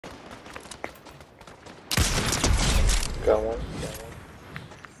Got one.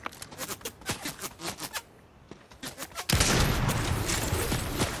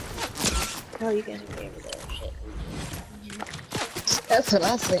 Oh, you guys are over there. Shit. That's what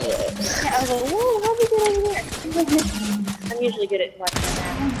I said. Yeah, I was like, whoa, how'd you get over there? I'm usually good at watching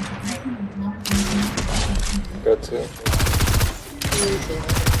that. Got two.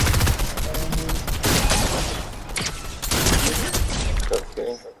 Got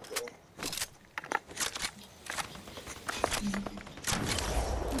three.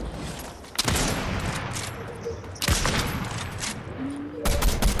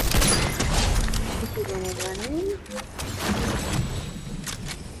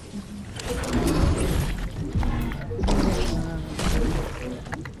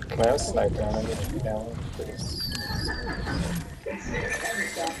 Can I have a sniper on it now, please?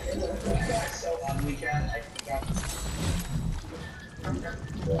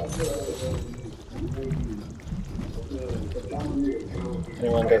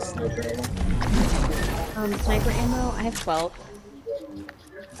 Anyone got sniper ammo? Sniper ammo, I have 12.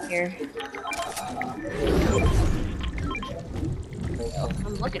 Here.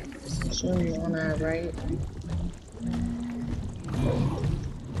 I'm looking for this. Show you on our right.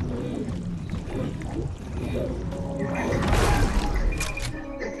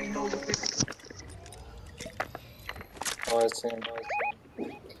 Oh, I see him.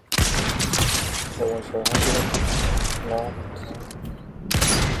 That one for 100. No.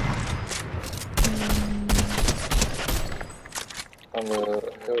 On the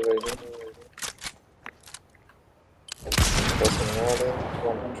hill right here. That's another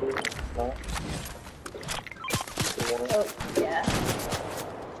 100. No. 200. Oh, yeah.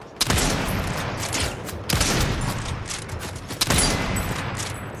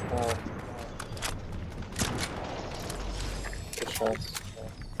 Oh. Good shots.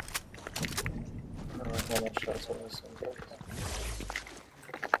 I don't know how much shots I was in.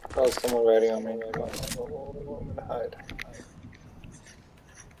 Oh, someone ready on me. I'm gonna hide.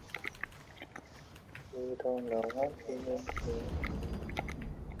 We don't know what he is.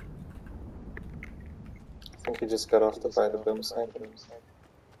 I think he just got off by the boom site.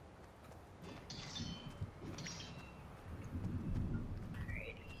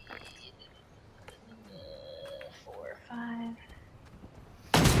 4 or 5.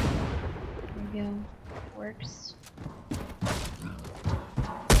 There we go. Works.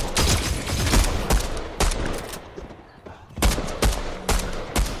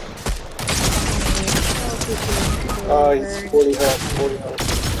 Oh, he's 40 health, 40 health.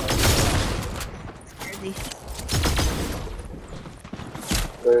 Where is he?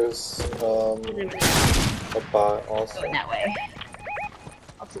 There's, a bot also. Going that way.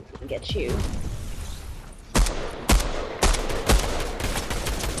 I'll see if we can get you.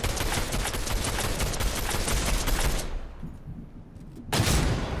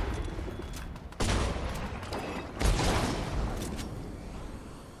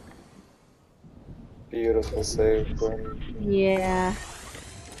 Beautiful save, bro. Yeah.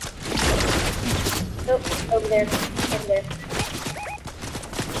 Oh, over there. Over there.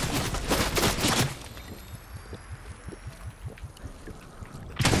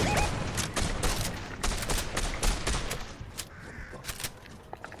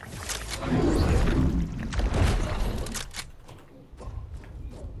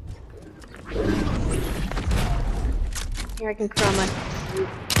 Here, I can chroma.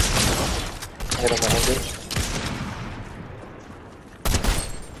 Hit him 100.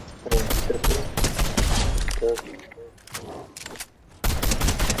 Hit him 50. Good.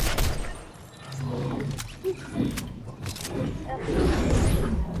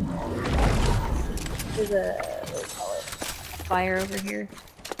 There's a, what do we call it? Fire over here.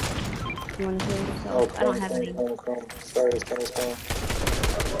 You want to heal yourself? Oh, I don't have any. Chrome. Sorry, it's coming.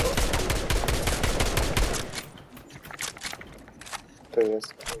 There he is.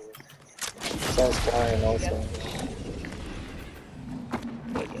 Sounds flying also.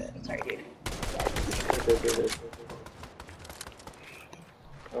 Okay, good. Sorry, dude. Good.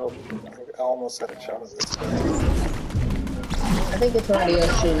 Oh, I almost had a shot at this guy. I think it's somebody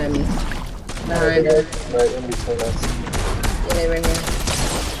else shooting at me. Behind us. Right in between us. Yeah, they right here.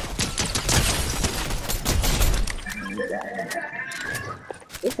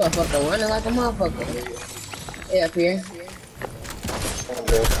 This motherfucker running like a motherfucker. Yeah, up here. I'm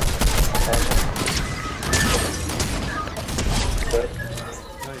good. Good.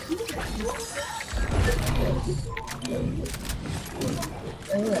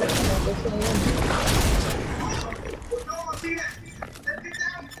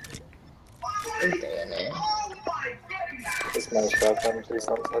 This use my shotgun, please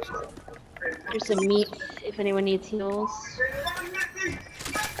don't touch it. There's some meat if anyone needs heals.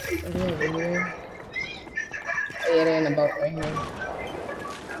 Over here. Oh, yeah, they're in the boat right here.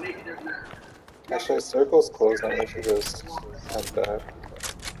 Actually, circle's closed, and we should just head back.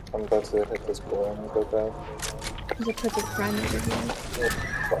 I'm about to hit this board and go back. There's a purple prime over here.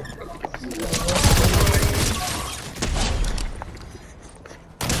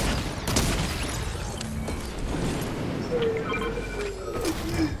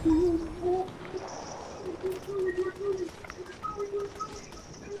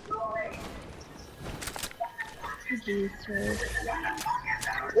 Jeez, sir.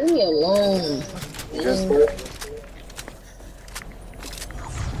 Leave me alone. Just wait.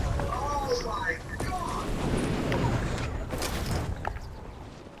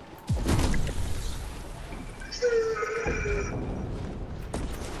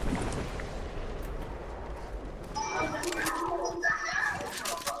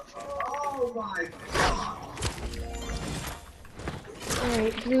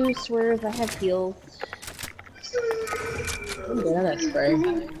 Alright, blue swerve, I have heals. Yeah, that's spray.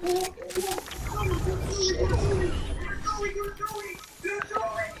 There's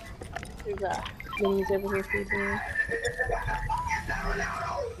minis over here for you, blue.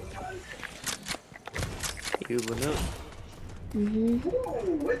 Healing up. Mm-hmm.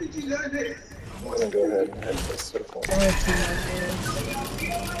 I'm gonna go ahead and hit this circle.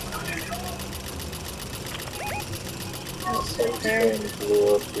 There.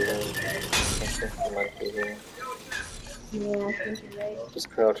 Blue up here. I think he might be here. Yeah, I think you're right. Just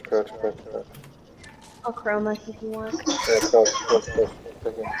crouch, crouch, crouch, crouch. I'll chroma if you want. Yeah, crouch, crouch, crouch. Okay.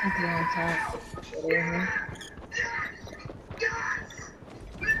 Something on top. Over here.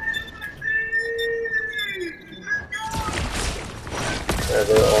 Yeah,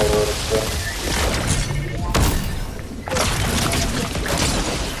 they're all over the place.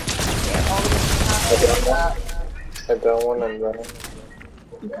 I down one and running.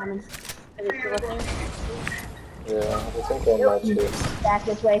 I'm coming. Are they still up there? Yeah, I think one might chase. Back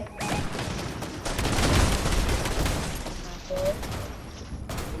this way.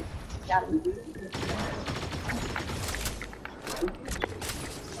 Got him.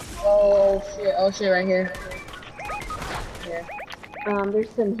 Oh shit, right here. Here. There's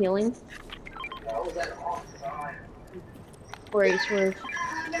some healing. Where you swerve.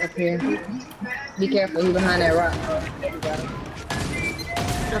 Up here. Be careful, he's behind that rock. I'm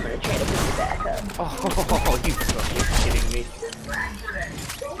gonna try to pick you back up. Oh, you fucking kidding me?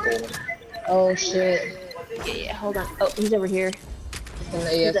 Oh shit. Yeah, hold on. Oh, he's over here.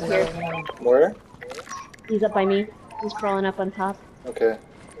 He's up here. Where? He's up by me. He's crawling up on top. Okay.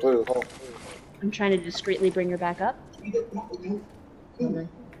 Blue, hold. I'm trying to discreetly bring her back up. Okay. Do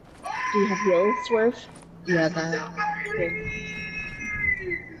you have heals, Swerve? Yeah, I got it. Okay.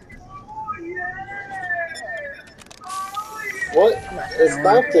 What? It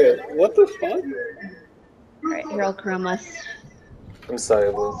stopped it. What the fuck? Alright, here I'll chrome us. I'm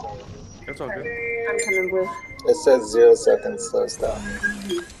sorry, Blue. That's all good. I'm coming, Blue. It says 0 seconds, so stop.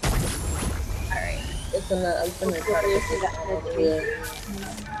 Alright. It's in the yeah.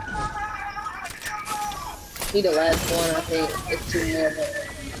 He the last one, I think. It's 2 more, but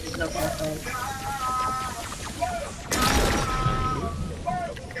it's no problem.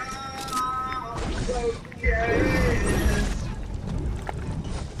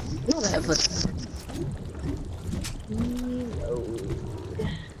 Whatever.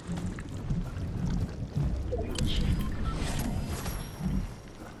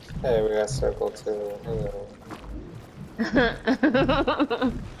 Hey, we got circle too. Hello.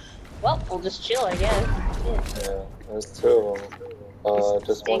 Well, we'll just chill, I guess. Yeah, there's 2 of them.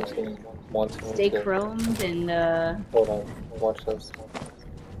 Just one team. One team. Stay two. chromed and, Hold on. Watch this.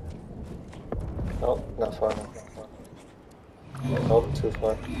 Oh, not far enough. Oh, too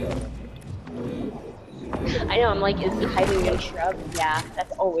far. I know, I'm like, is he hiding in shrubs? Yeah,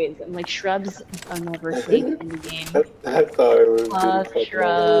 that's always. I'm like, shrubs are never safe in the game. I thought it was Love really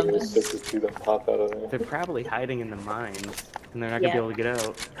shrubs. just to see them pop out of They're there. probably hiding in the mines, and they're not gonna be able to get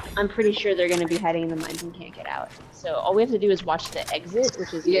out. I'm pretty sure they're gonna be hiding in the mines and can't get out. So all we have to do is watch the exit,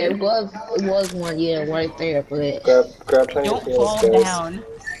 which is Yeah, good. it was one, yeah, right there, but Grab plenty of Don't heals, fall guys. down.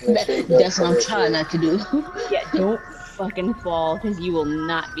 Make sure you grab that's what I'm plenty of trying not to do. Yeah, don't fucking fall, because you will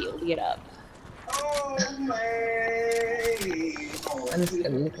not be able to get up. I'm just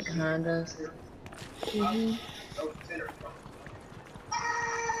gonna look behind us.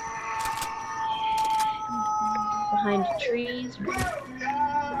 Behind trees.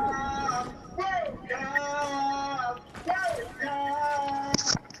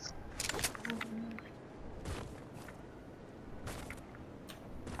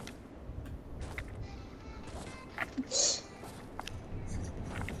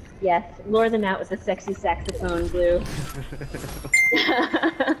 Yes, lure them out with a sexy saxophone, Blue.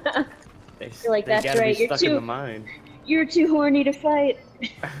 You're like, that's gotta right, be you're stuck in too- the mine. You're too horny to fight.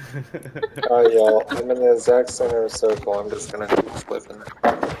 Alright, y'all. I'm in the exact center of circle. I'm just gonna keep flipping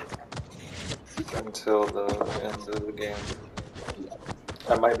until the end of the game.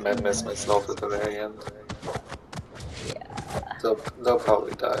 I might miss myself at the very end. Yeah. They'll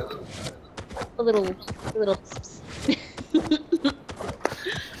probably die though. A little.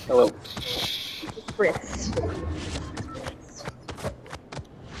 Hello. Fritz.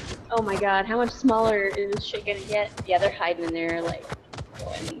 Oh my god, how much smaller is this shit gonna get? Yeah, they're hiding in there, like,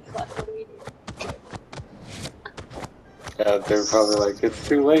 fuck, what do we do? Yeah, they're probably like, it's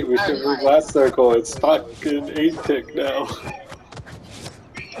too late, we should move last circle, it's fucking 8-tick now.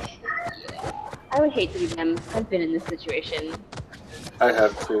 I would hate to be them. I've been in this situation. I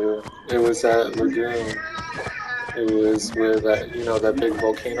have to. It was at Lagoon. It was where that, you know, that big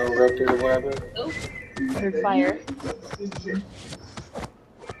volcano erupted or whatever. Oh, heard fire.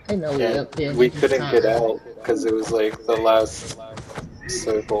 I know we And up there. we couldn't get out because it was like the last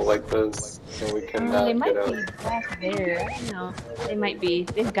circle like this, and we could They not might get be out. back there. I don't know. They might be.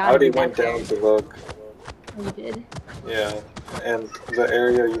 They've I got to already be went back down there. to look. Oh, you did? Yeah, and the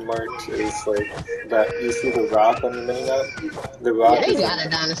area you marked is like that. You see the rock on the minimap? The rock Yeah, they is got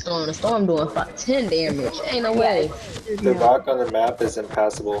it down the storm. The storm doing 10 damage. Ain't no Yeah. way. There's the no- rock on the map is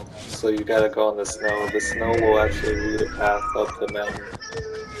impassable, so you gotta go on the snow. The snow will actually lead a path up the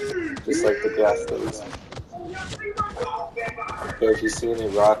mountain, just like the grass does. But if you see any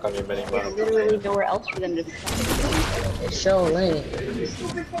rock on your There's minimap, literally nowhere else for them to be. It's so lame.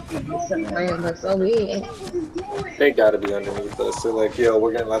 But so big. they gotta be underneath us. They're like, yo,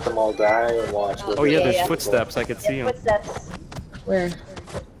 we're gonna let them all die and watch. Oh yeah, there's Yeah. footsteps. I could see Yeah, them footsteps. Where?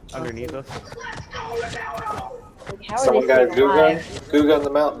 underneath us. Like, how are Someone they got a still Googa? alive? Googa on the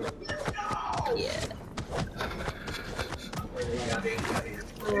mountain.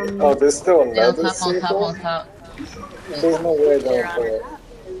 Oh, there's still They on another top, on top, circle? on top. There's no way They're they'll on play it.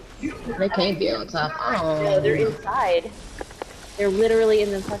 top. They can't be on top. No, they're Oh. inside. They're literally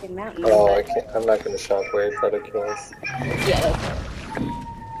in the fucking mountain. Oh, I but- can't. I'm not gonna shockwave. That'll kill us. Yeah.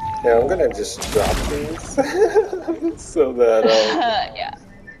 Yeah, I'm gonna just drop these so that Yeah.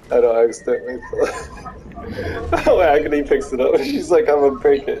 I don't accidentally. Oh, Agony picks it up. She's like, I'm gonna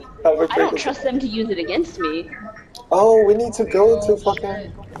break it. I'm gonna I break don't it. trust them to use it against me. Oh, we need to go to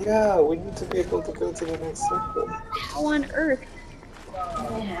fucking. Yeah, we need to be able to go to the next circle. How on earth?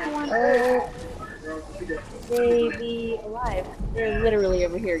 How on earth they be alive? They're literally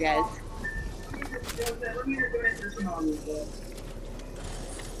over here, guys.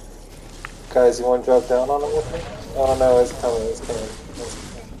 Guys, you want to drop down on it with me? Oh no, it's coming. It's coming.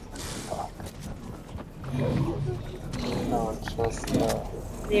 No, just no.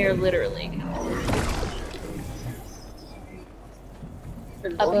 They are literally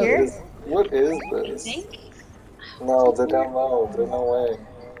up here. What is You this? think? No, they're down low. There's no way.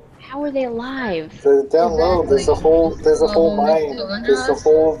 How are they alive? They're down low. There's a whole. There's a whole mine. Under There's a us?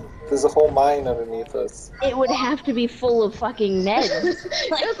 whole. There's a whole mine underneath us. It would have to be full of fucking Neds.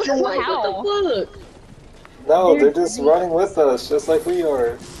 Like, That's like, how? what the fuck? No, they're just running with us, just like we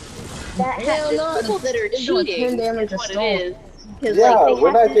are. That Hell has no, people that are it's doing 10 cheating. damage Is a what storm. it is. 'Cause, Yeah, like, they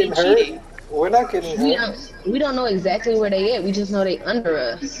we're have not to be getting hurt. cheating. We're not getting We hurt. don't know exactly where they at. We just know they under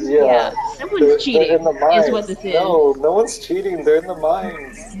us. Yeah. Someone's They're cheating. in the mines. Is what this is. No, no one's cheating. They're in the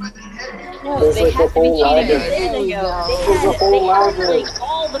mines. No, There's they like a have to be whole cheating. line There of- they There we go. go. They There's a had, whole they had labyrinth. like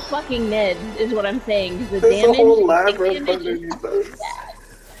all the fucking Neds is what I'm saying. 'Cause the There's a damage, whole the labyrinth damage is underneath us.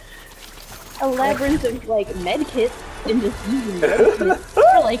 a labyrinth of like med kits and just using med kits for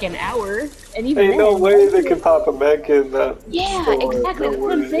like an hour. And even Ain't no then, way they can pop a mech in that. Yeah, store. exactly. No That's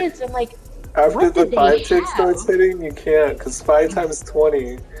what I'm way. saying. So I'm like, After What the did they 5 tick have? starts hitting, you can't, because 5 times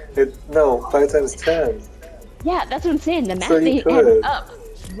 20, 5 times 10. yeah, that's what I'm saying. The math So you they could. added up.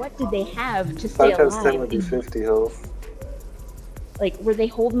 What did they have to stay 5 times 10 alive? would be 50 health. Like, were they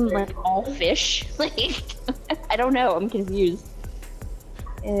holding like all fish? Like, I don't know. I'm confused.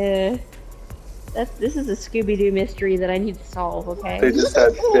 This is a Scooby-Doo mystery that I need to solve. Okay. They just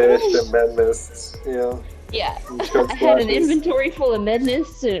had fish and med mists, yeah. Yeah. And chug I had an splashes. inventory full of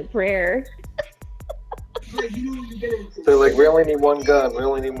medness and a prayer. They're like, we only need one gun, we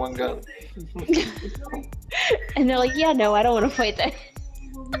only need one gun. And they're like, yeah, no, I don't want to fight that.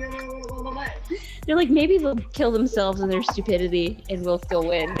 They're like, maybe they'll kill themselves in their stupidity and we'll still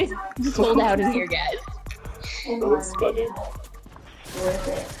win. Just hold out in here, guys. That's funny.